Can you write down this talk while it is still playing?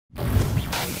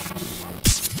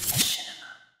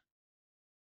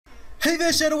Hey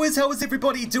there Shadowers, how is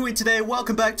everybody doing today?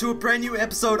 Welcome back to a brand new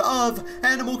episode of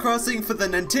Animal Crossing for the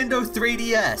Nintendo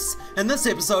 3DS. In this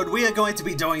episode we are going to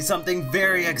be doing something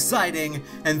very exciting,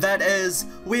 and that is,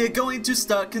 we are going to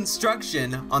start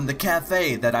construction on the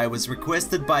cafe that I was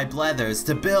requested by Blathers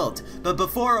to build. But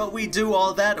before we do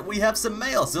all that, we have some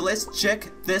mail, so let's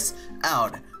check this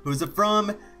out. Who's it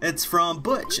from? It's from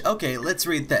Butch. Okay, let's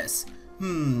read this.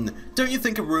 Don't you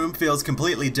think a room feels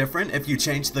completely different if you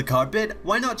change the carpet?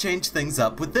 Why not change things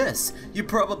up with this? You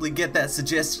probably get that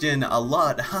suggestion a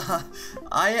lot. Haha.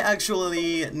 I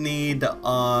actually need,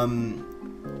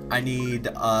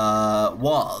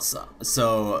 walls.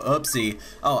 So, oopsie.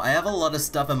 Oh, I have a lot of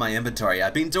stuff in my inventory.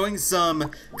 I've been doing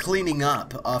some cleaning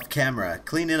up off camera.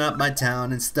 Cleaning up my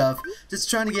town and stuff. Just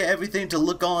trying to get everything to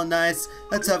look all nice.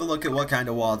 Let's have a look at what kind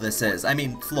of wall this is. I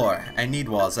mean, floor. I need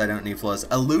walls, I don't need floors.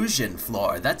 Illusion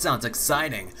floor. That sounds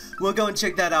exciting. We'll go and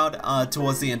check that out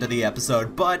towards the end of the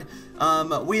episode. But,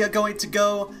 we are going to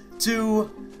go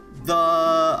to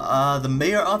the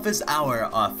mayor office, our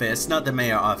office, not the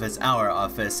mayor office, our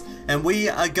office, and we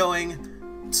are going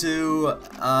to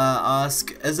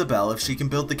ask Isabelle if she can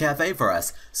build the cafe for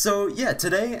us. So yeah,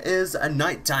 today is a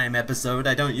nighttime episode.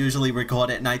 I don't usually record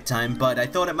at nighttime, but I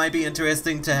thought it might be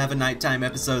interesting to have a nighttime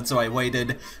episode, so I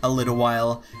waited a little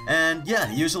while. And yeah,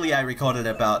 usually I record at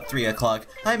about 3 o'clock.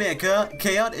 Hi man,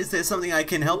 Chaot, is there something I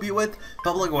can help you with?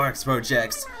 Public Works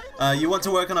projects. You want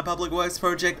to work on a public works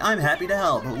project? I'm happy to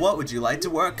help. What would you like to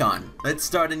work on? Let's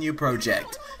start a new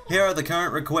project. Here are the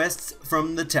current requests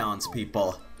from the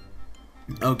townspeople.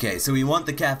 Okay, so we want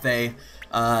the cafe.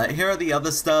 Here are the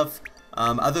other stuff,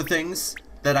 other things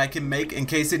that I can make in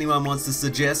case anyone wants to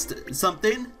suggest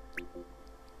something.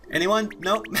 Anyone?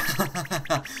 Nope.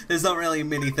 There's not really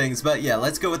many things, but yeah,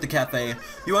 let's go with the cafe.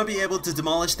 You won't be able to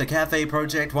demolish the cafe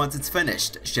project once it's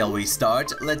finished. Shall we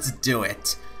start? Let's do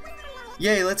it.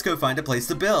 Yay, let's go find a place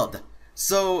to build.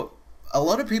 So, a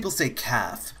lot of people say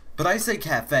calf, but I say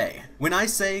cafe. When I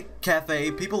say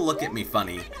cafe, people look at me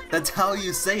funny. That's how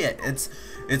you say it. It's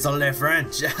le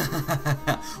French.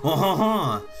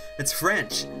 It's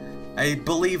French. I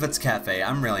believe it's cafe.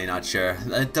 I'm really not sure.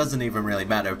 It doesn't even really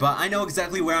matter, but I know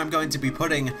exactly where I'm going to be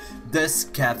putting this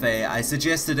cafe. I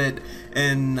suggested it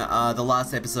in the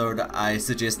last episode. I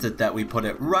suggested that we put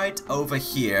it right over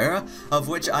here, of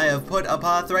which I have put a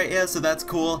path right here, so that's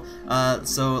cool.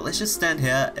 So let's just stand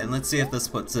here and let's see if this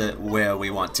puts it where we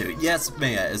want to. Yes,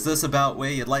 Maya, is this about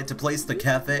where you'd like to place the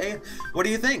cafe? What do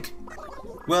you think?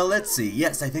 Well, let's see.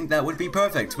 Yes, I think that would be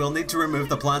perfect. We'll need to remove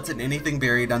the plants and anything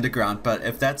buried underground, but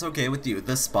if that's okay with you,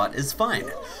 this spot is fine.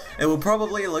 It will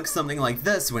probably look something like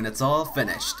this when it's all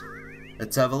finished.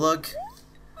 Let's have a look.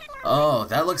 Oh,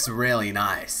 that looks really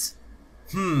nice.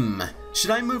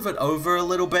 Should I move it over a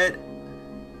little bit?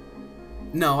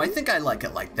 No, I think I like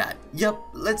it like that. Yep,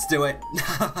 let's do it.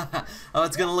 Oh,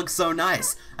 it's gonna look so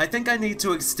nice. I think I need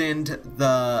to extend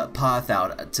the path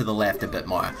out to the left a bit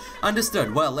more.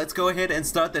 Understood. Well, let's go ahead and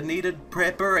start the needed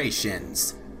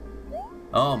preparations.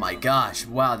 Oh my gosh,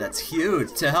 wow, that's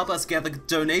huge. To help us gather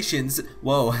donations,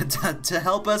 to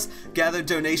help us gather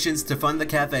donations to fund the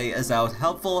cafe is our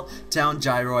helpful town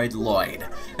gyroid Lloyd.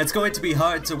 It's going to be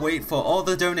hard to wait for all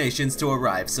the donations to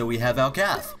arrive, so we have our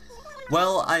calf.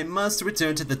 Well, I must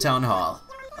return to the town hall.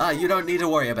 You don't need to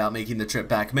worry about making the trip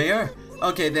back, Mayor.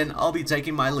 Okay, then I'll be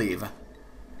taking my leave.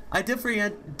 I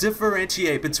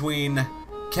differentiate between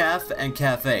calf and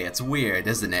cafe. It's weird,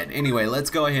 isn't it? Anyway, let's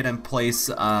go ahead and place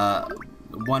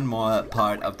one more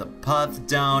part of the path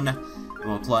down.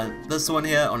 We'll plant this one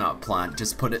here. Oh, not plant,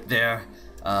 just put it there.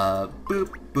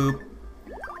 Boop, boop.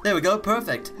 There we go,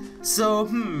 perfect. So,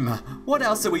 what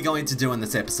else are we going to do in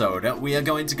this episode? We are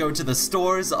going to go to the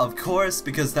stores, of course,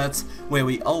 because that's where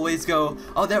we always go.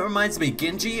 Oh, that reminds me,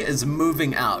 Genji is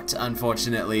moving out,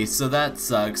 unfortunately, so that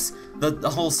sucks. The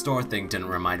whole store thing didn't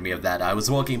remind me of that. I was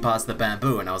walking past the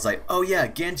bamboo and I was like, oh yeah,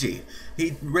 Genji.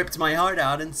 He ripped my heart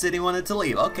out and said he wanted to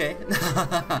leave. Okay.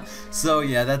 So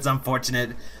yeah, that's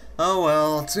unfortunate. Oh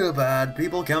well, too bad.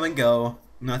 People come and go.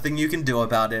 Nothing you can do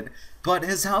about it. But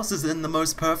his house is in the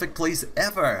most perfect place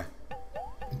ever.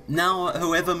 Now,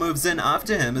 whoever moves in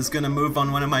after him is gonna move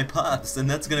on one of my paths, and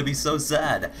that's gonna be so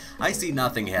sad. I see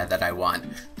nothing here that I want.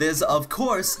 There's, of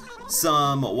course,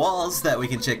 some walls that we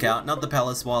can check out. Not the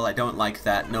palace wall, I don't like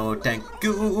that. No, thank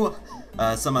you.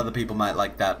 Some other people might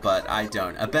like that, but I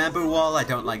don't. A bamboo wall, I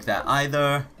don't like that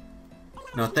either.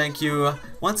 No, thank you.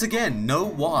 Once again, no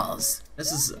walls.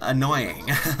 This is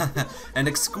annoying. An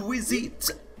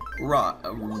exquisite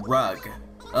rug.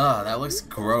 Ugh, that looks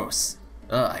gross.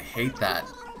 Ugh, I hate that.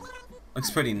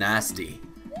 Looks pretty nasty.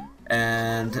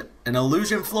 And an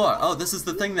illusion floor. Oh, this is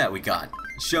the thing that we got.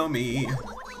 Show me.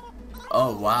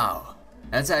 Oh, wow.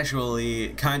 That's actually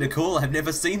kind of cool. I've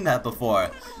never seen that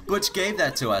before. Butch gave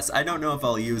that to us. I don't know if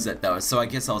I'll use it though, so I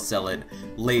guess I'll sell it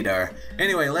later.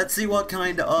 Anyway, let's see what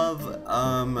kind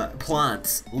of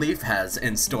plants Leaf has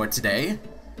in store today.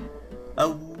 A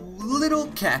little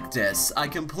cactus. I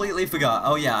completely forgot.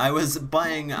 Oh yeah, I was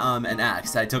buying an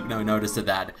axe. I took no notice of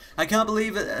that. I can't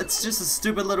believe it. It's just a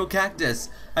stupid little cactus.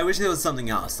 I wish there was something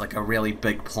else, like a really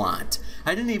big plant.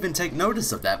 I didn't even take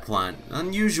notice of that plant.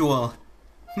 Unusual.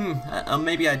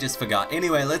 Maybe I just forgot.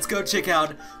 Anyway, let's go check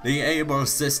out the Able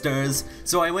sisters.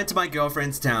 So I went to my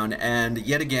girlfriend's town, and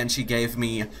yet again she gave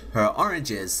me her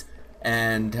oranges,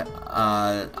 and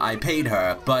I paid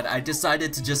her, but I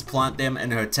decided to just plant them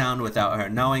in her town without her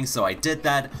knowing, so I did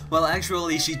that. Well,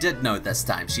 actually, she did know this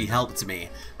time. She helped me.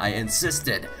 I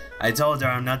insisted. I told her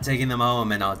I'm not taking them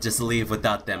home and I'll just leave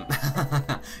without them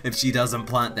if she doesn't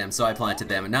plant them, so I planted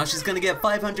them. And now she's gonna get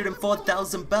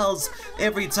 504,000 bells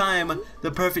every time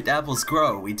the perfect apples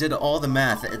grow. We did all the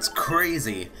math. It's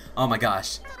crazy. Oh my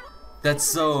gosh. That's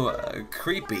so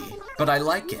creepy, but I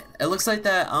like it. It looks like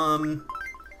that,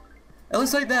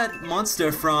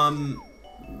 monster from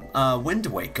Wind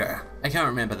Waker. I can't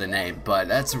remember the name, but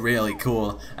that's really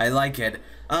cool. I like it.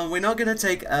 We're not gonna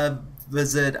take a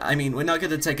visit, we're not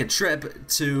gonna take a trip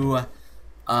to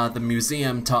the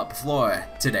museum top floor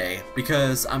today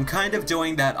because I'm kind of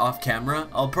doing that off camera.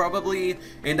 I'll probably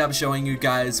end up showing you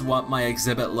guys what my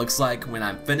exhibit looks like when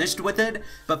I'm finished with it,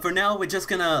 but for now we're just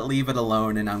gonna leave it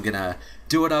alone and I'm gonna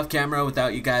do it off camera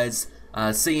without you guys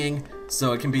seeing,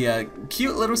 so it can be a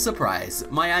cute little surprise.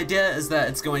 My idea is that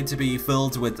it's going to be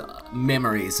filled with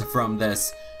memories from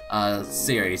this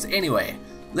series. Anyway,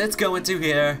 let's go into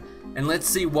here and let's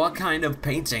see what kind of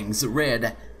paintings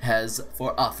Red has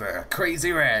for offer.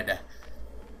 Crazy Red.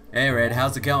 Hey Red,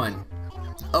 how's it going?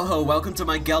 Oh, welcome to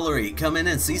my gallery. Come in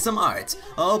and see some art.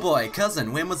 Oh boy,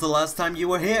 cousin, when was the last time you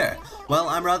were here? Well,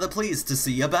 I'm rather pleased to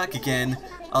see you back again.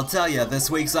 I'll tell you,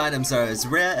 this week's items are as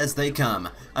rare as they come.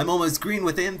 I'm almost green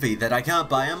with envy that I can't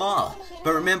buy them all.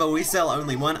 But remember, we sell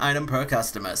only one item per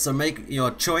customer, so make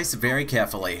your choice very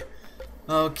carefully.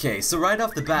 Okay, so right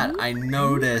off the bat, I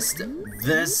noticed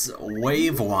this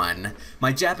wave one.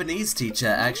 My Japanese teacher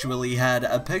actually had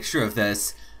a picture of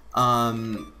this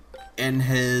in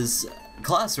his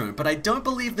classroom, but I don't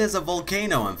believe there's a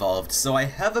volcano involved, so I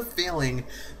have a feeling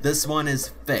this one is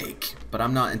fake, but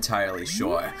I'm not entirely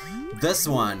sure. This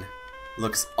one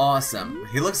looks awesome.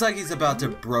 He looks like he's about to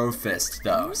bro fist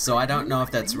though, so I don't know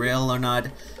if that's real or not.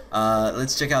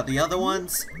 Let's check out the other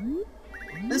ones.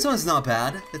 This one's not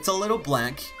bad. It's a little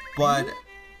blank, but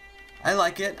I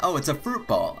like it. Oh, it's a fruit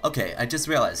bowl. Okay, I just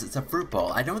realized it's a fruit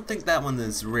bowl. I don't think that one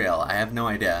is real. I have no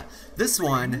idea. This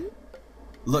one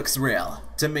looks real,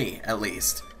 to me at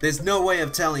least. There's no way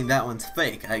of telling that one's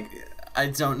fake. I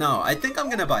don't know. I think I'm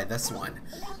gonna buy this one.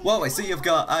 Whoa, I see you've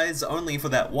got eyes only for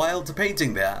that wild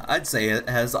painting there. I'd say it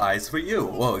has eyes for you.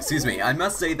 Whoa, excuse me. I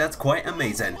must say that's quite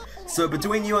amazing. So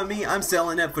between you and me, I'm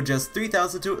selling it for just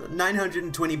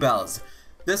 3,920 bells.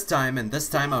 This time and this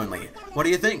time only. What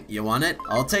do you think? You want it?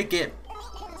 I'll take it.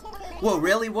 Whoa,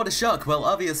 really? What a shock. Well,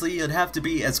 obviously you'd have to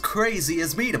be as crazy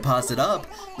as me to pass it up.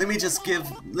 Let me just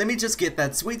get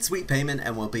that sweet payment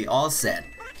and we'll be all set.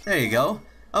 There you go.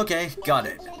 Okay, got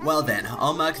it. Well then,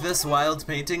 I'll mark this wild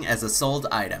painting as a sold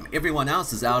item. Everyone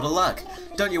else is out of luck.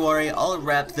 Don't you worry, I'll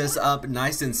wrap this up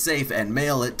nice and safe and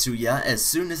mail it to ya as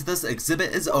soon as this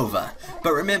exhibit is over.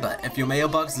 But remember, if your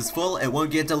mailbox is full, it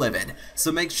won't get delivered.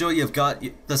 So make sure you've got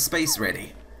the space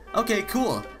ready. Okay,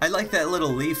 cool. I like that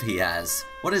little leaf he has.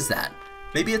 What is that?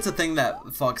 Maybe it's a thing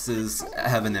that foxes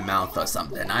have in their mouth or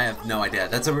something. I have no idea.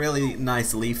 That's a really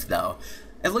nice leaf though.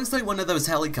 It looks like one of those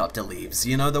helicopter leaves,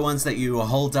 you know, the ones that you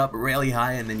hold up really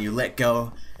high and then you let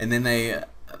go and then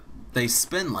they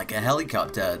spin like a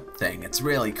helicopter thing. It's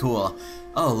really cool.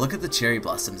 Oh, look at the cherry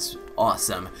blossoms.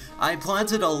 Awesome. I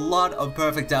planted a lot of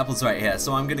perfect apples right here,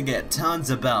 so I'm gonna get tons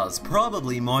of bells.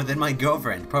 Probably more than my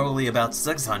girlfriend. Probably about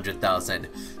 600,000.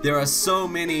 There are so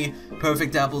many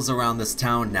perfect apples around this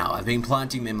town now. I've been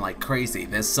planting them like crazy.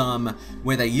 There's some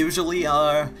where they usually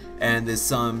are, and there's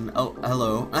some... Oh,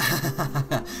 hello.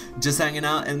 Just hanging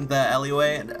out in the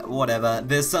alleyway. Whatever.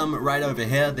 There's some right over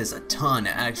here. There's a ton,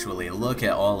 actually. Look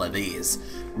at all of these.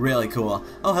 Really cool.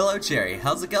 Oh, hello, Cherry.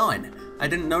 How's it going? I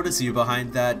didn't notice you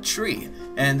behind that tree.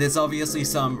 And there's obviously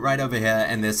some right over here,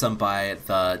 and there's some by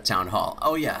the town hall.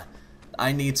 Oh yeah,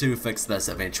 I need to fix this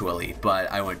eventually,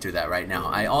 but I won't do that right now.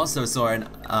 I also saw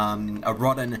a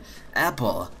rotten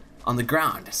apple on the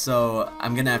ground, so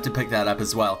I'm gonna have to pick that up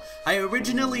as well. I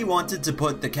originally wanted to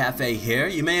put the cafe here.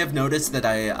 You may have noticed that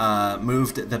I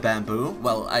moved the bamboo.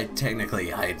 Well, I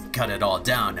cut it all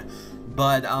down.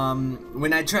 but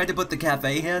when I tried to put the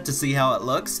cafe here to see how it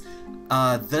looks,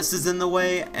 this is in the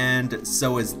way, and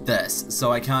so is this,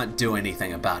 so I can't do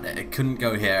anything about it. It couldn't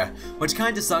go here, which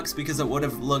kinda sucks because it would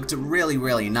have looked really,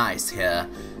 really nice here.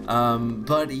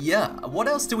 But yeah, what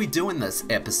else do we do in this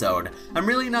episode? I'm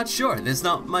really not sure. There's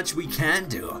not much we can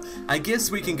do. I guess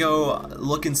we can go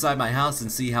look inside my house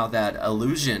and see how that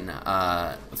illusion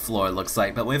floor looks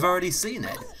like, but we've already seen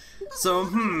it. So,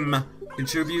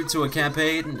 contribute to a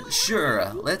campaign?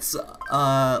 Sure, let's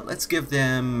give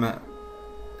them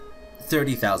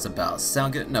 30,000 bells.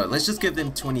 Sound good? No, let's just give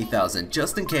them 20,000,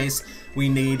 just in case we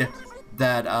need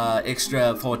that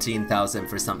extra 14,000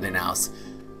 for something else.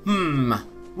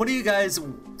 What do you guys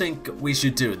think we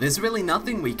should do? There's really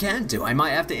nothing we can do. I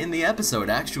might have to end the episode,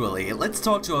 actually. Let's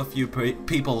talk to a few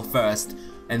people first,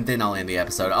 and then I'll end the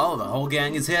episode. Oh, the whole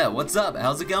gang is here. What's up?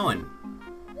 How's it going?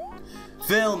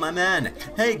 Phil, my man.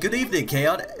 Hey, good evening,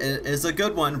 Chaot. Is a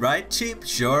good one, right, Cheap?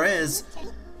 Sure is.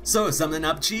 So, something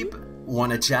up, Cheap?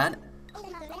 Wanna chat?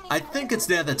 I think it's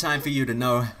near the time for you to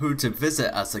know who to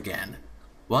visit us again.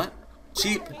 What?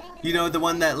 Cheap? You know, the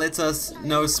one that lets us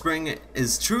know spring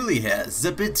is truly here,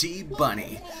 Zippity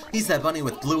Bunny. He's that bunny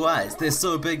with blue eyes. They're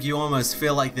so big you almost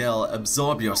feel like they'll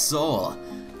absorb your soul.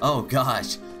 Oh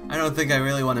gosh, I don't think I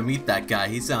really want to meet that guy.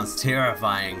 He sounds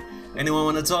terrifying. Anyone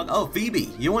want to talk? Oh,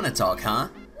 Phoebe, you want to talk, huh?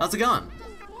 How's it going?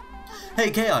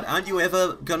 Hey, Chaot, aren't you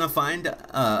ever gonna fund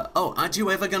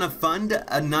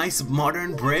a nice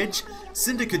modern bridge?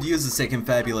 Cinder could use a second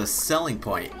fabulous selling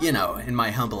point, you know, in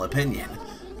my humble opinion.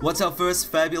 What's our first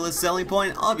fabulous selling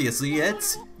point? Obviously,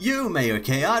 it's you, Mayor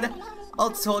Chaot.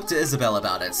 I'll talk to Isabel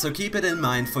about it, so keep it in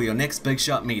mind for your next big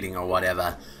shot meeting or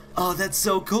whatever. Oh, that's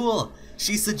so cool.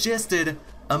 She suggested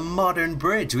a modern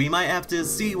bridge. We might have to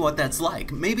see what that's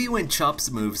like. Maybe when Chops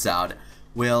moves out,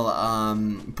 we'll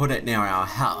put it near our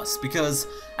house, because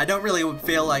I don't really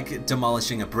feel like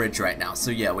demolishing a bridge right now.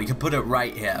 So yeah, we can put it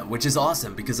right here, which is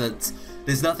awesome because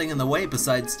there's nothing in the way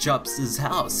besides Chops'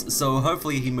 house. So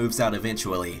hopefully he moves out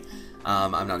eventually.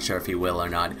 I'm not sure if he will or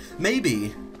not.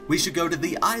 Maybe we should go to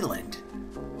the island.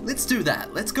 Let's do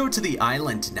that. Let's go to the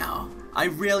island now. I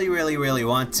really, really, really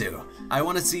want to. I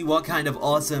want to see what kind of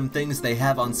awesome things they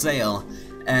have on sale,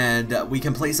 and we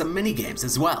can play some mini games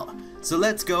as well. So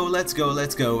let's go, let's go,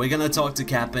 let's go. We're gonna talk to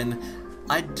Cap'n.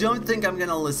 I don't think I'm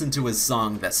gonna listen to his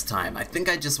song this time. I think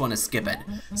I just want to skip it.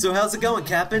 So how's it going,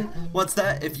 Cap'n? What's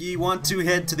that? If you want to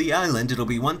head to the island, it'll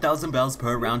be 1,000 bells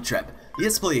per round trip.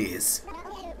 Yes, please.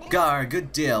 Gar,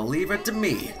 good deal. Leave it to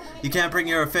me. You can't bring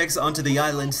your effects onto the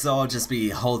island, so I'll just be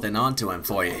holding on to him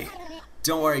for you.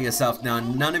 Don't worry yourself now.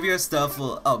 None of your stuff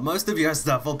will... Oh, most of your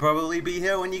stuff will probably be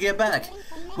here when you get back.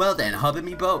 Well then, hop in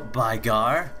me boat. Bye,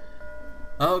 Gar.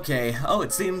 Okay, oh,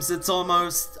 it seems it's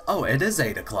almost... Oh, it is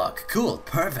 8 o'clock. Cool,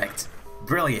 perfect.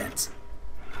 Brilliant.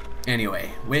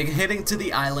 Anyway, we're heading to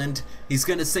the island. He's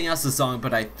gonna sing us a song,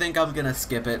 but I think I'm gonna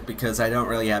skip it because I don't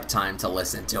really have time to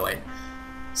listen to it.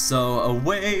 So,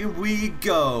 away we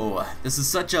go. This is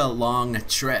such a long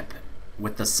trip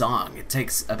with the song. It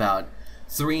takes about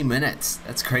 3 minutes.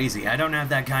 That's crazy. I don't have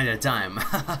that kind of time.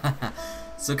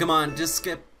 So come on, just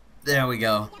skip. There we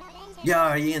go. Yeah,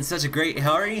 are you in such a great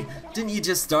hurry? Didn't you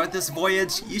just start this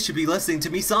voyage? You should be listening to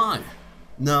me song.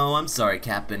 No, I'm sorry,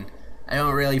 Captain. I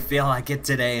don't really feel like it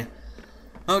today.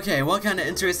 Okay, what kind of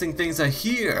interesting things are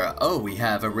here? Oh, we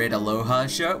have a red Aloha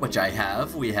shirt, which I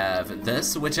have. We have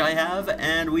this, which I have.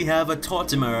 And we have a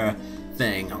Tortimer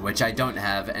thing, which I don't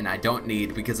have and I don't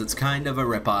need because it's kind of a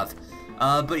ripoff.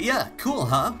 But yeah, cool,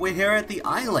 huh? We're here at the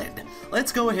island.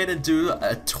 Let's go ahead and do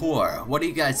a tour. What do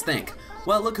you guys think?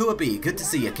 Well, look who it be. Good to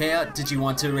see you, Chaot. Did you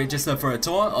want to register for a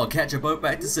tour or catch a boat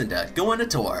back to Cinder? Go on a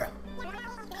tour.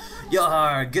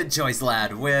 Yar, good choice,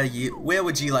 lad. Where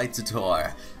would you like to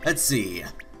tour? Let's see.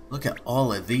 Look at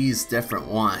all of these different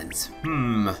ones.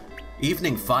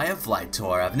 Evening Firefly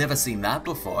tour. I've never seen that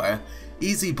before.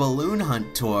 Easy Balloon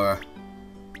Hunt tour.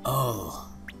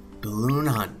 Oh, Balloon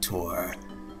Hunt tour.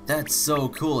 That's so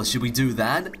cool. Should we do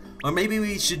that? Or maybe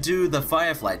we should do the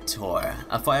Firefly tour.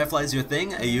 A Firefly's your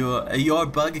thing? Are your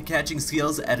bug catching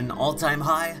skills at an all-time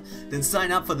high? Then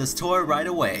sign up for this tour right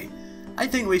away. I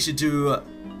think we should do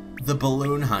the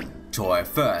Balloon Hunt tour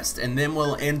first, and then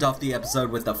we'll end off the episode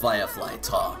with the Firefly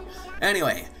tour.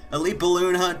 Anyway, Elite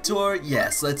Balloon Hunt tour?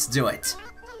 Yes, let's do it.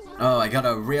 Oh, I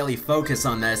gotta really focus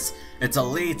on this. It's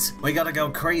elite. We gotta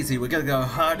go crazy. We gotta go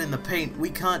hard in the paint.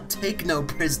 We can't take no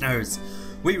prisoners.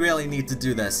 We really need to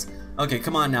do this. Okay,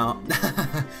 come on now.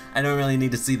 I don't really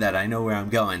need to see that. I know where I'm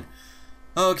going.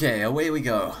 Okay, away we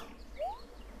go.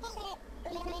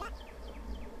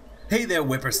 Hey there,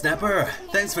 whippersnapper.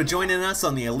 Thanks for joining us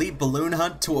on the Elite Balloon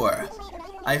Hunt Tour.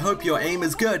 I hope your aim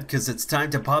is good, cause it's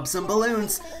time to pop some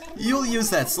balloons. You'll use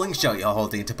that slingshot you're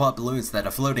holding to pop balloons that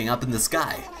are floating up in the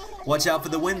sky. Watch out for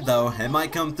the wind though, it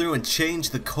might come through and change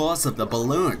the course of the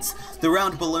balloons. The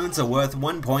round balloons are worth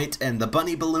 1 point and the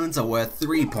bunny balloons are worth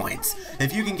 3 points.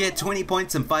 If you can get 20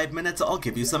 points in 5 minutes, I'll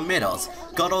give you some medals.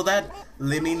 Got all that?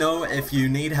 Let me know if you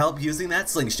need help using that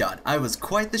slingshot. I was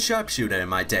quite the sharpshooter in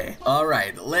my day.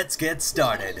 Alright, let's get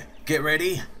started. Get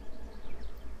ready?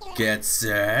 Get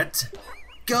set.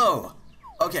 Go!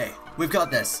 Okay, we've got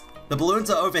this. The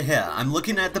balloons are over here. I'm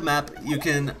looking at the map. You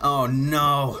can... Oh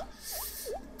no!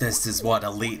 This is what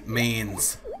elite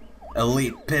means.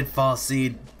 Elite pitfall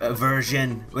seed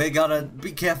version. We gotta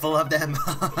be careful of them.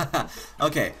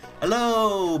 Okay,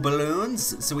 hello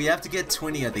balloons. So we have to get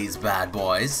 20 of these bad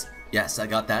boys. Yes, I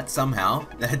got that somehow.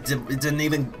 It didn't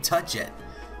even touch it.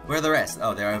 Where are the rest?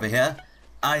 Oh, they're over here.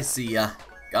 I see ya.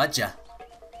 Gotcha.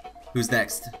 Who's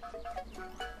next?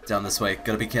 Down this way.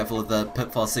 Gotta be careful of the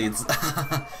pitfall seeds.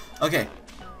 Okay.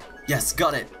 Yes,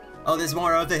 got it. Oh, there's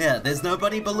more over here. There's no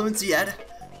bunny balloons yet.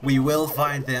 We will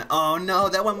find them. Oh no,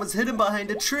 that one was hidden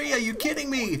behind a tree. Are you kidding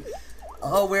me?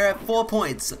 Oh, we're at 4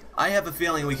 points. I have a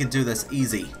feeling we can do this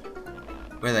easy.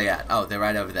 Where are they at? Oh, they're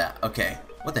right over there. Okay.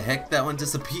 What the heck? That one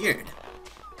disappeared.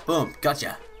 Boom.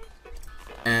 Gotcha.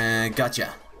 And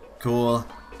gotcha. Cool.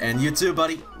 And you too,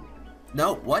 buddy.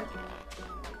 No, what?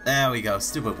 There we go.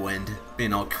 Stupid wind.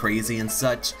 Being all crazy and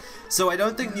such. So I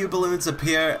don't think new balloons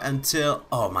appear until...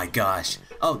 Oh my gosh.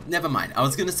 Oh, never mind. I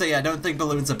was gonna say I don't think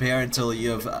balloons appear until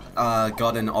you've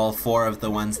gotten all 4 of the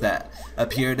ones that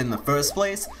appeared in the first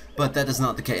place, but that is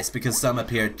not the case because some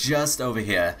appear just over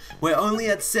here. We're only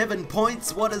at 7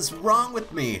 points. What is wrong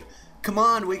with me? Come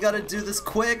on, we gotta do this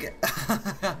quick.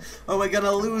 Or we're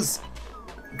gonna lose.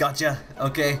 Gotcha.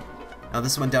 Okay. Now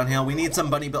this one down here. We need some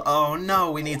bunny oh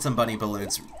no, we need some bunny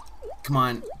balloons. Come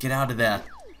on, get out of there.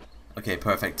 Okay,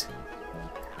 perfect.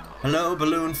 Hello,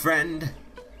 balloon friend.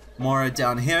 More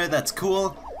down here, that's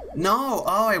cool. No!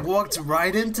 Oh, I walked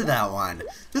right into that one.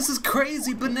 This is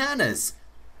crazy bananas.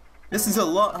 This is a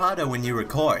lot harder when you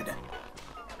record.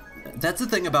 That's the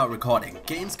thing about recording.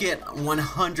 Games get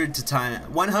 100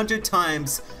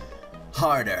 times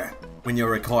harder when you're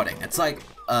recording. It's like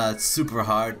super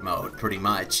hard mode, pretty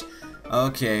much.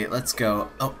 Okay, let's go.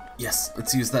 Oh, yes,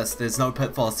 let's use this. There's no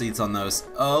pitfall seeds on those.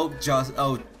 Oh, Josh.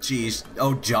 Oh, geez.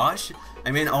 Oh, Josh?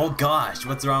 I mean, oh gosh,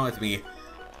 what's wrong with me?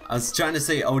 I was trying to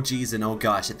say oh geez and oh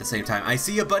gosh at the same time. I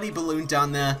see a bunny balloon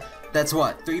down there. That's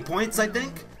what, 3 points, I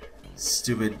think?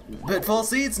 Stupid pitfall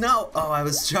seeds? No! Oh, I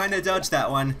was trying to dodge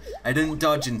that one. I didn't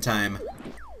dodge in time.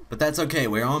 But that's okay,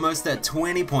 we're almost at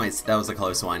 20 points. That was a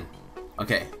close one.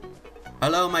 Okay.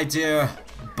 Hello, my dear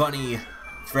bunny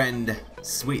friend.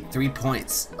 Sweet, 3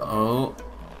 points. Oh.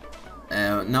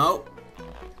 No.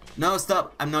 No,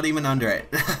 stop. I'm not even under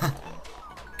it.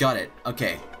 Got it.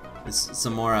 Okay. There's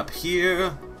some more up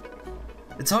here.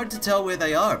 It's hard to tell where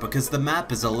they are because the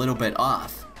map is a little bit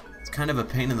off. It's kind of a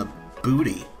pain in the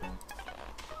booty.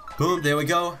 Boom, there we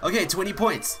go. Okay, 20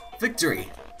 points. Victory.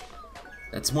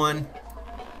 That's 1.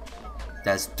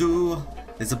 That's 2.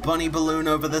 There's a bunny balloon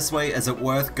over this way. Is it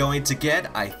worth going to get?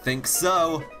 I think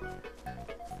so.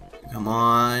 Come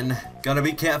on. Gotta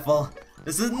be careful.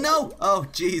 This is no! Oh,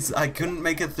 jeez. I couldn't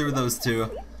make it through those 2.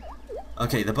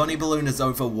 Okay, the bunny balloon is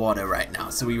over water right now,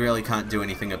 so we really can't do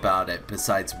anything about it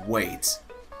besides wait.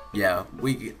 Yeah,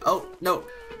 we... Oh, no.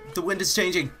 The wind is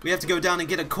changing. We have to go down and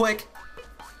get it quick.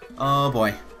 Oh,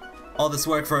 boy. All this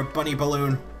work for a bunny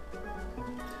balloon.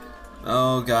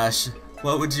 Oh, gosh.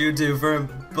 What would you do for a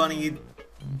bunny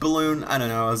balloon? I don't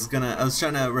know. I was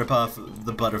trying to rip off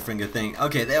the Butterfinger thing.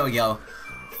 Okay, there we go.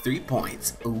 3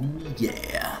 points. Oh,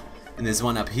 yeah. And there's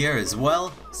one up here as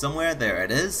well. Somewhere. There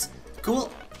it is.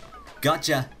 Cool.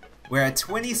 Gotcha. We're at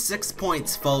 26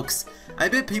 points, folks. I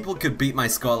bet people could beat my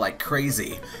score like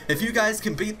crazy. If you guys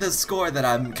can beat the score that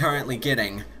I'm currently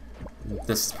getting,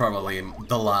 this is probably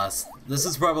this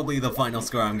is probably the final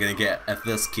score I'm gonna get if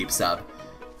this keeps up.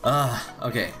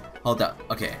 Okay, hold up.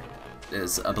 Okay,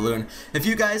 there's a balloon. If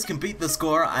you guys can beat the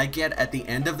score I get at the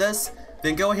end of this,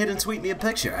 then go ahead and tweet me a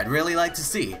picture. I'd really like to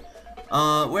see.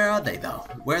 Where are they though?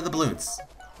 Where are the balloons?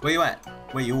 Where you at?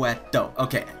 Where you at? Oh,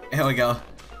 okay, here we go.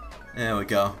 There we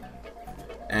go.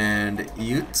 And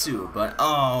you too, but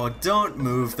oh, don't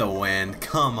move the wind.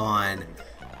 Come on.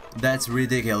 That's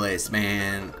ridiculous,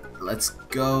 man. Let's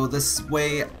go this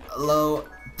way. Low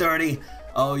 30.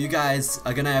 Oh, you guys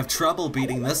are gonna have trouble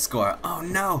beating this score. Oh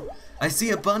no. I see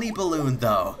a bunny balloon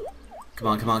though. Come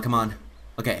on, come on, come on.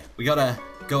 Okay, we gotta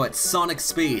go at sonic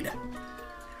speed.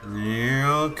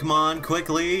 Come on,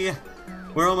 quickly.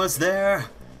 We're almost there.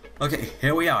 Okay,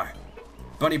 here we are.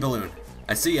 Bunny balloon.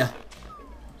 I see ya.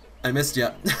 I missed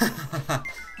ya.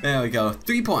 There we go.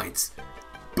 3 points.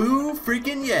 Boo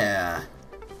freaking yeah.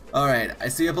 Alright, I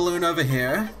see a balloon over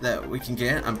here that we can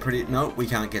get. Nope, we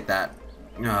can't get that.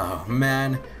 Oh,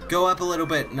 man. Go up a little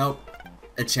bit. Nope.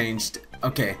 It changed.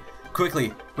 Okay,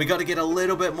 quickly. We gotta get a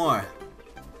little bit more.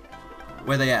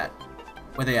 Where they at?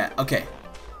 Where they at? Okay.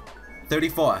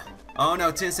 34. Oh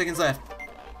no, 10 seconds left.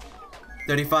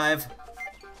 35.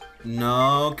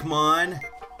 No, come on.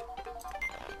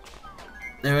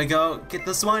 There we go. Get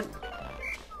this one.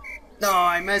 No,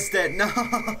 I missed it. No.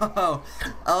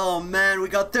 Oh man, we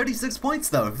got 36 points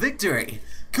though. Victory.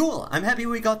 Cool. I'm happy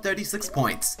we got 36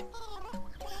 points.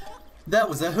 That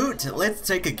was a hoot. Let's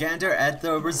take a gander at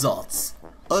the results.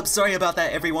 Oops, sorry about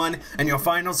that everyone, and your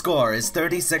final score is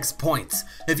 36 points.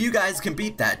 If you guys can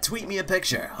beat that, tweet me a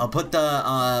picture. I'll put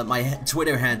the my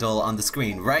Twitter handle on the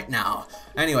screen right now.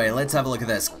 Anyway, let's have a look at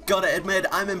this. Gotta admit,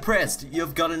 I'm impressed.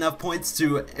 You've got enough points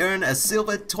to earn a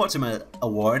Silver Tortima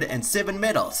Award and 7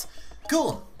 medals.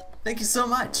 Cool. Thank you so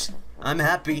much. I'm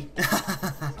happy.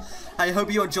 I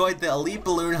hope you enjoyed the Elite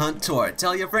Balloon Hunt Tour.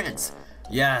 Tell your friends.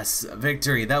 Yes,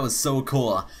 victory, that was so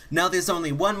cool. Now there's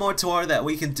only one more tour that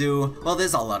we can do. Well,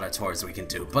 there's a lot of tours we can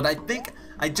do, but I think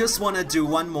I just want to do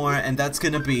one more, and that's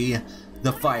gonna be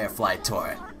the Firefly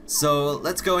Tour. So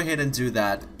let's go ahead and do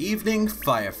that. Evening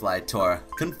Firefly Tour.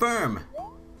 Confirm.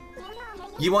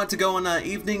 You want to go on an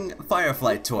evening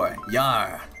Firefly Tour?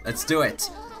 Yar, let's do it.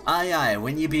 Aye aye,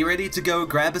 when you be ready to go,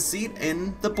 grab a seat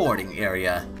in the boarding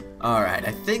area. Alright,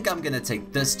 I think I'm gonna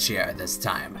take this chair this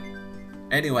time.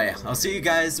 Anyway, I'll see you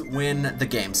guys when the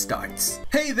game starts.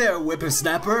 Hey there,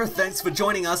 whippersnapper! Thanks for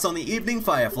joining us on the Evening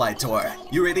Firefly Tour.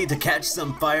 You ready to catch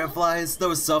some fireflies?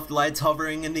 Those soft lights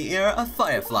hovering in the air are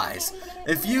fireflies.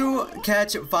 If you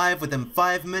catch 5 within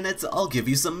 5 minutes, I'll give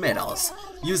you some medals.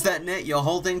 Use that net you're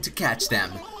holding to catch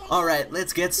them. Alright,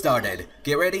 let's get started.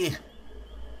 Get ready?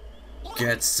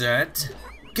 Get set.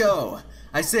 Go!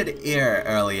 I said air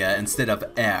earlier instead of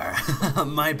air.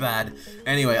 My bad.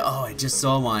 Anyway, oh, I just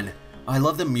saw one. I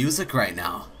love the music right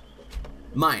now.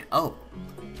 Mine. Oh.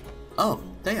 Oh,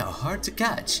 they are hard to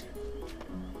catch.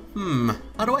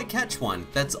 How do I catch one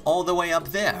that's all the way up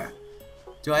there?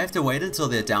 Do I have to wait until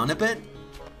they're down a bit?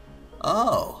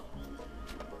 Oh.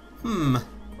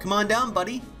 Come on down,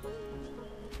 buddy.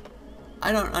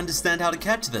 I don't understand how to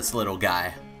catch this little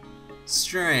guy.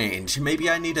 Strange. Maybe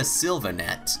I need a silver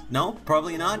net. No,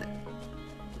 probably not.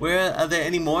 Are there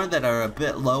any more that are a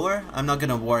bit lower? I'm not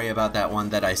gonna worry about that one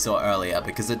that I saw earlier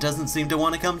because it doesn't seem to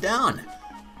want to come down.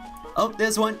 Oh,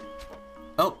 there's one.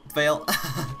 Oh, fail.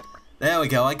 There we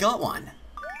go, I got one.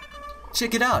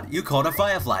 Check it out, you caught a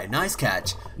firefly. Nice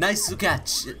catch. Nice to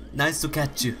catch. Nice to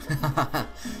catch you.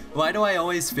 Why do I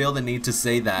always feel the need to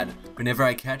say that whenever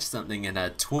I catch something in a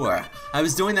tour? I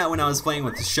was doing that when I was playing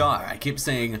with the Char. I keep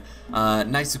saying,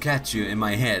 nice to catch you in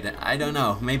my head. I don't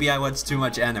know, maybe I watch too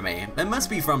much anime. It must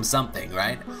be from something,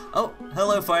 right? Oh,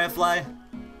 hello Firefly.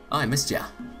 Oh, I missed ya.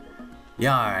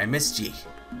 Yar, I missed ye.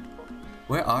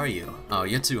 Where are you? Oh,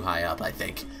 you're too high up, I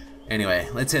think. Anyway,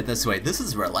 let's head this way. This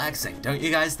is relaxing, don't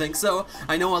you guys think so?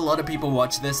 I know a lot of people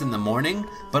watch this in the morning,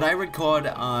 but I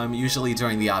record usually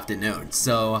during the afternoon.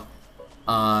 So,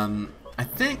 I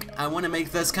think I want to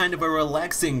make this kind of a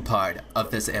relaxing part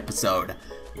of this episode,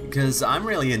 because I'm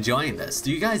really enjoying this.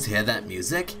 Do you guys hear that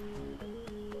music?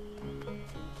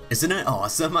 Isn't it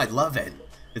awesome? I love it.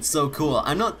 It's so cool.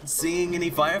 I'm not seeing any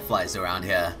fireflies around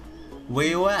here. Where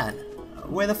you at?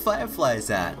 Where the fireflies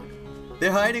at?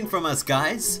 They're hiding from us,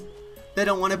 guys. They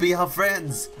don't want to be our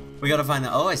friends. We gotta find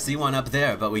the. Oh, I see one up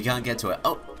there, but we can't get to it.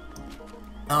 Oh.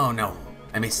 Oh no.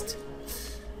 I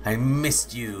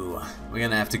missed you. We're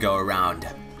gonna have to go around.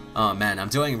 Oh man, I'm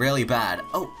doing really bad.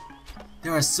 Oh,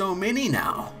 there are so many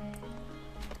now.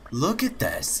 Look at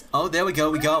this. Oh, there we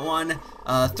go. We got one.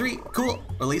 3. Cool.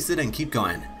 Release it and keep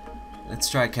going. Let's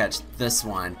try to catch this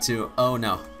one too. Oh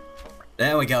no.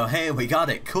 There we go. Hey, we got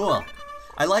it. Cool.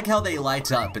 I like how they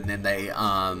light up and then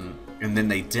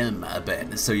they dim a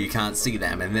bit so you can't see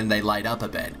them, and then they light up a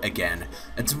bit again.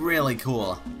 It's really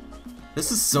cool.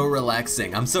 This is so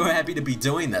relaxing. I'm so happy to be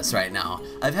doing this right now.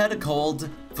 I've had a cold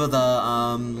for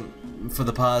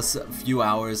the past few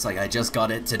hours. Like, I just got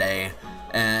it today,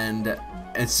 and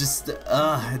it's just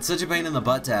it's such a pain in the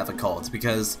butt to have a cold,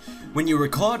 because when you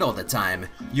record all the time,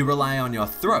 you rely on your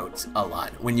throat a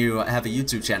lot. When you have a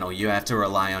YouTube channel, you have to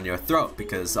rely on your throat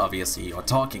because obviously you're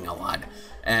talking a lot.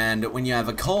 And when you have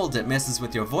a cold, it messes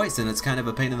with your voice and it's kind of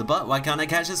a pain in the butt. Why can't I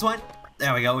catch this one?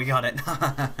 There we go, we got it.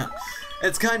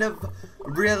 It's kind of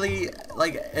really,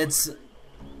 like, it's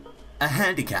a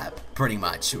handicap, pretty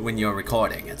much, when you're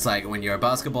recording. It's like when you're a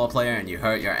basketball player and you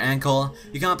hurt your ankle,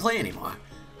 you can't play anymore.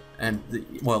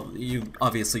 And, well, you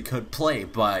obviously could play,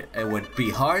 but it would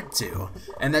be hard to.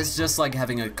 And that's just like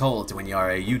having a cold when you're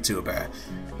a YouTuber.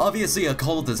 Obviously a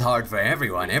cold is hard for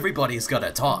everyone. Everybody's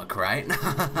gotta talk, right?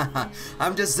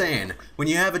 I'm just saying, when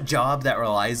you have a job that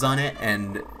relies on it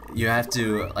and you have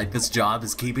to, like, this job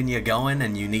is keeping you going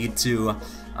and you need to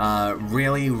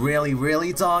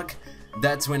really talk,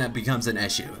 that's when it becomes an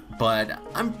issue. But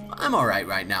I'm alright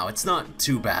right now. It's not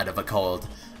too bad of a cold.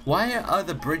 Why are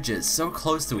the bridges so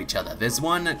close to each other? There's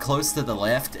one close to the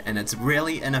left and it's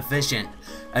really inefficient.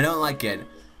 I don't like it.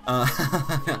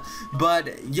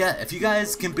 But yeah, if you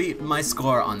guys can beat my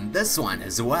score on this one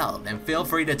as well, then feel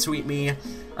free to tweet me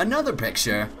another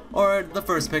picture, or the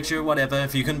first picture, whatever.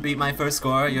 If you couldn't beat my first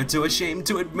score, you're too ashamed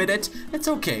to admit it, it's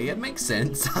okay, it makes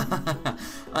sense.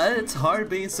 It's hard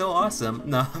being so awesome.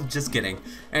 No, I'm just kidding.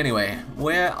 Anyway,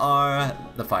 where are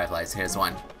the fireflies? Here's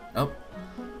one.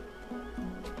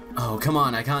 Oh, come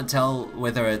on, I can't tell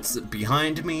whether it's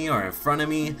behind me or in front of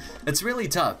me. It's really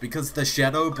tough because the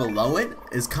shadow below it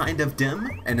is kind of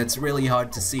dim, and it's really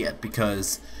hard to see it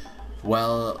because,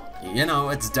 well, you know,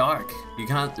 it's dark. You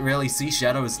can't really see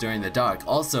shadows during the dark.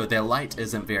 Also, their light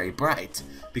isn't very bright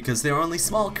because they're only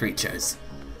small creatures.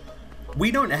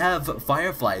 We don't have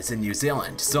fireflies in New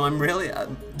Zealand, so I'm really,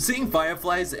 seeing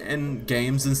fireflies in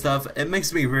games and stuff, it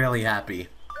makes me really happy.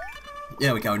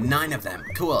 There we go, 9 of them.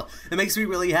 Cool. It makes me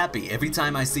really happy. Every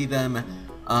time I see them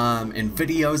in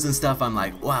videos and stuff, I'm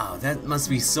like, wow, that must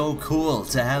be so cool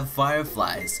to have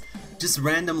fireflies. Just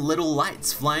random little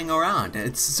lights flying around.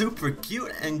 It's super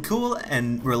cute and cool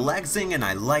and relaxing, and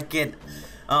I like it.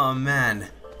 Oh man.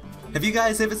 Have you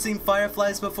guys ever seen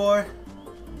fireflies before?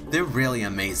 They're really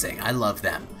amazing. I love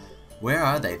them. Where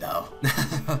are they though?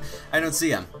 I don't see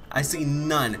them. I see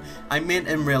none. I meant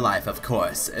in real life, of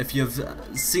course. If you've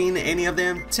seen any of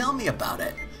them, tell me about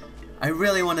it. I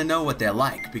really want to know what they're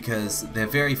like because they're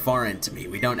very foreign to me.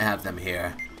 We don't have them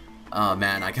here. Oh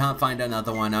man, I can't find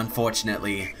another one,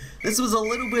 unfortunately. This was a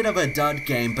little bit of a dud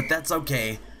game, but that's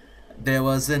okay. There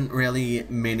wasn't really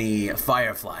many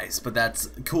fireflies, but that's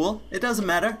cool. It doesn't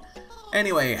matter.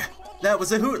 Anyway, that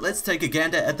was a hoot. Let's take a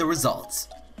gander at the results.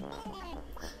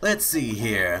 Let's see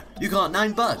here. You got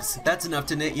 9 bugs. That's enough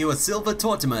to net you a Silver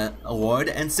Tortima Award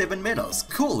and 7 medals.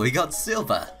 Cool, we got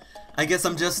silver. I guess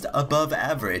I'm just above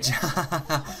average.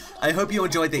 I hope you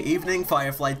enjoyed the evening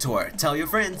Firefly tour. Tell your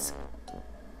friends.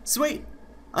 Sweet.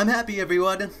 I'm happy,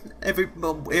 everyone.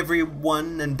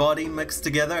 Everyone and body mixed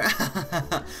together.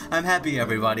 I'm happy,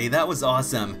 everybody. That was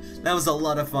awesome. That was a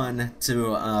lot of fun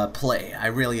to play. I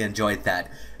really enjoyed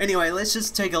that. Anyway, let's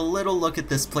just take a little look at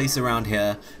this place around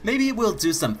here. Maybe we'll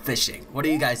do some fishing. What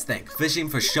do you guys think? Fishing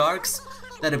for sharks?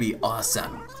 That'd be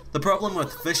awesome. The problem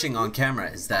with fishing on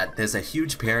camera is that there's a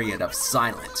huge period of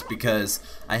silence because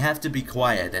I have to be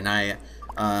quiet and I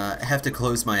have to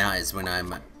close my eyes when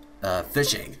I'm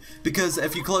fishing, because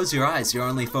if you close your eyes, you're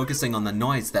only focusing on the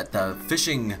noise that the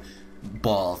fishing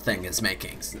ball thing is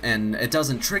making, and it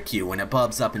doesn't trick you when it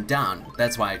bobs up and down.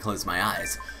 That's why I close my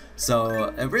eyes.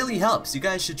 So it really helps. You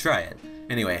guys should try it.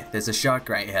 Anyway, there's a shark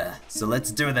right here, so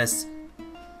let's do this.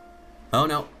 Oh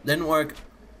no, didn't work.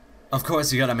 Of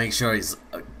course, you gotta make sure he's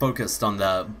focused on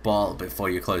the ball before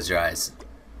you close your eyes.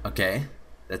 Okay,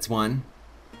 that's 1,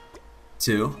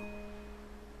 2,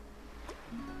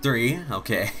 3,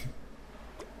 okay.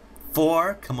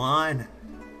 4, come on.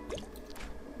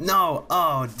 No,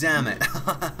 oh damn it.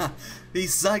 He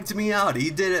psyched me out. He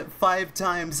did it 5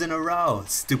 times in a row.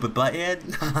 Stupid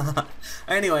butthead.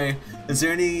 Anyway, is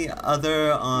there any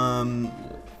other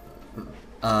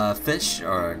fish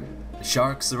or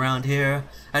sharks around here?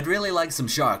 I'd really like some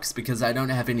sharks because I don't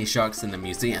have any sharks in the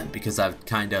museum because I've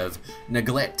kind of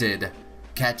neglected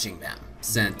catching them.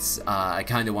 Since I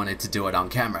kind of wanted to do it on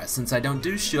camera, since I don't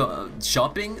do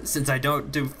shopping, since I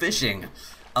don't do fishing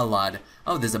a lot.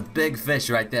 Oh, there's a big fish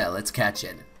right there. Let's catch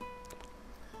it.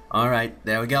 Alright,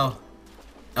 there we go.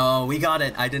 Oh, we got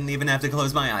it. I didn't even have to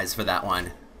close my eyes for that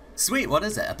one. Sweet, what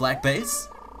is it? A black bass?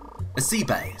 A sea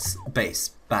bass. Bass.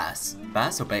 Bass.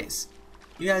 Bass or bass?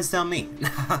 You guys tell me.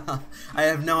 I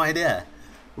have no idea.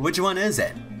 Which one is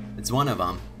it? It's one of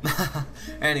them.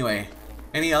 Anyway.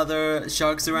 Any other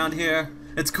sharks around here?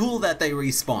 It's cool that they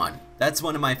respawn. That's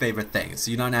one of my favorite things.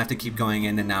 You don't have to keep going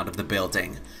in and out of the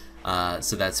building.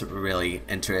 So that's really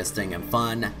interesting and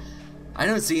fun. I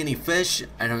don't see any fish.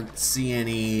 I don't see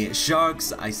any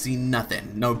sharks. I see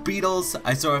nothing. No beetles.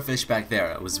 I saw a fish back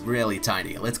there. It was really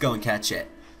tiny. Let's go and catch it.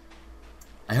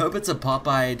 I hope it's a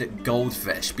pop-eyed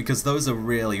goldfish because those are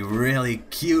really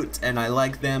cute and I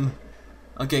like them.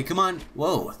 Okay, come on.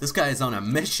 Whoa, this guy is on a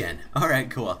mission. Alright,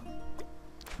 cool.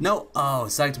 No, oh,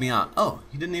 psyched me out. Oh,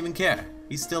 he didn't even care.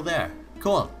 He's still there.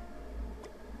 Cool.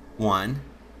 1,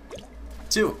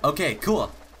 2. Okay,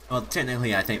 cool. Well,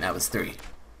 technically, I think that was 3.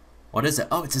 What is it?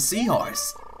 Oh, it's a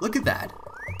seahorse. Look at that.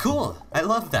 Cool. I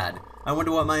love that. I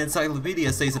wonder what my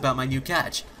encyclopedia says about my new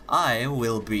catch. I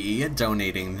will be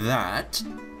donating that.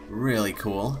 Really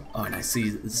cool. Oh, and I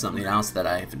see something else that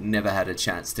I've never had a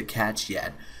chance to catch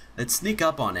yet. Let's sneak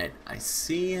up on it. I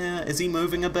see, is he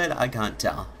moving a bit? I can't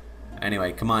tell.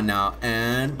 Anyway, come on now,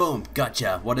 and boom,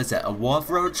 gotcha. What is it, a wharf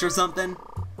roach or something?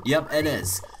 Yep, it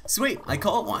is. Sweet, I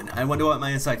caught one. I wonder what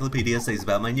my encyclopedia says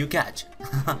about my new catch.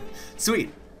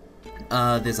 Sweet.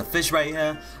 There's a fish right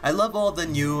here. I love all the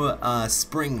new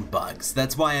spring bugs.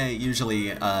 That's why I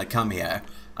usually come here.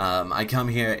 I come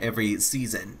here every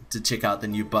season to check out the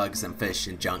new bugs and fish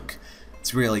and junk.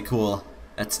 It's really cool.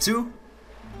 That's 2.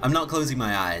 I'm not closing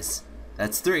my eyes.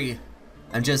 That's 3.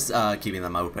 I'm just keeping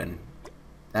them open.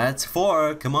 That's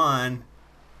 4. Come on.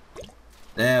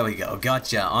 There we go.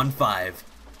 Gotcha. On 5.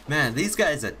 Man, these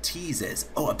guys are teases.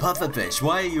 Oh, a pufferfish.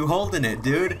 Why are you holding it,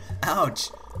 dude? Ouch.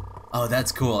 Oh,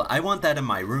 that's cool. I want that in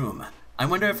my room. I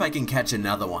wonder if I can catch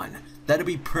another one. That'd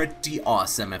be pretty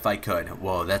awesome if I could.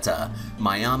 Whoa, that's a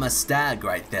Miami stag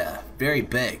right there. Very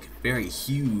big, very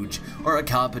huge. Or a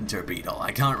carpenter beetle.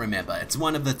 I can't remember. It's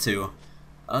one of the 2.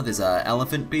 Oh, there's a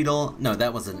elephant beetle. No,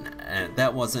 that wasn't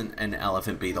an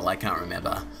elephant beetle. I can't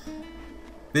remember.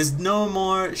 There's no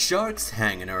more sharks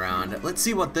hanging around. Let's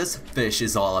see what this fish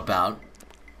is all about.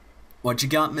 What you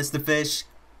got, Mr. Fish?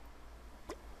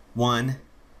 1.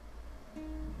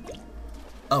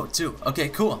 Oh, 2. Okay,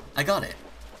 cool. I got it.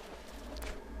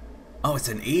 Oh, it's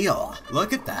an eel.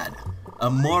 Look at that.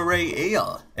 A moray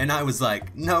eel. And I was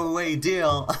like, no way,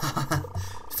 deal.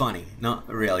 Funny. Not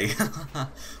really.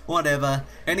 Whatever.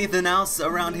 Anything else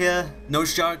around here? No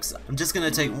sharks? I'm just gonna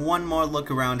take one more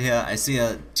look around here. I see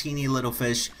a teeny little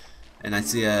fish. And I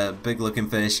see a big looking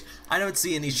fish. I don't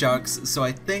see any sharks, so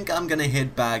I think I'm gonna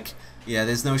head back. Yeah,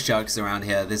 there's no sharks around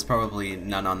here. There's probably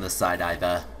none on this side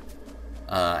either.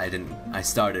 I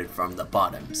started from the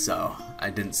bottom, so I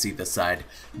didn't see the side.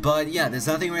 But yeah, there's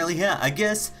nothing really here. I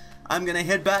guess I'm gonna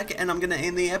head back and I'm gonna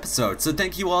end the episode. So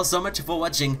thank you all so much for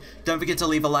watching. Don't forget to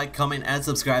leave a like, comment, and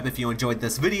subscribe if you enjoyed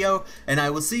this video. And I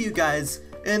will see you guys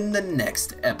in the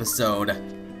next episode.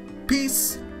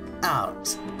 Peace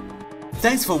out.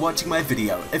 Thanks for watching my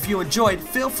video. If you enjoyed,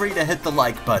 feel free to hit the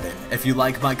like button. If you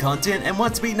like my content and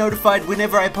want to be notified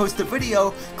whenever I post a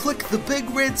video, click the big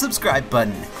red subscribe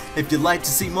button. If you'd like to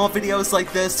see more videos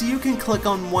like this, you can click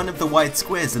on one of the white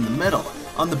squares in the middle.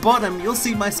 On the bottom, you'll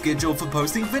see my schedule for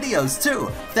posting videos too.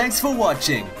 Thanks for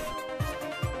watching.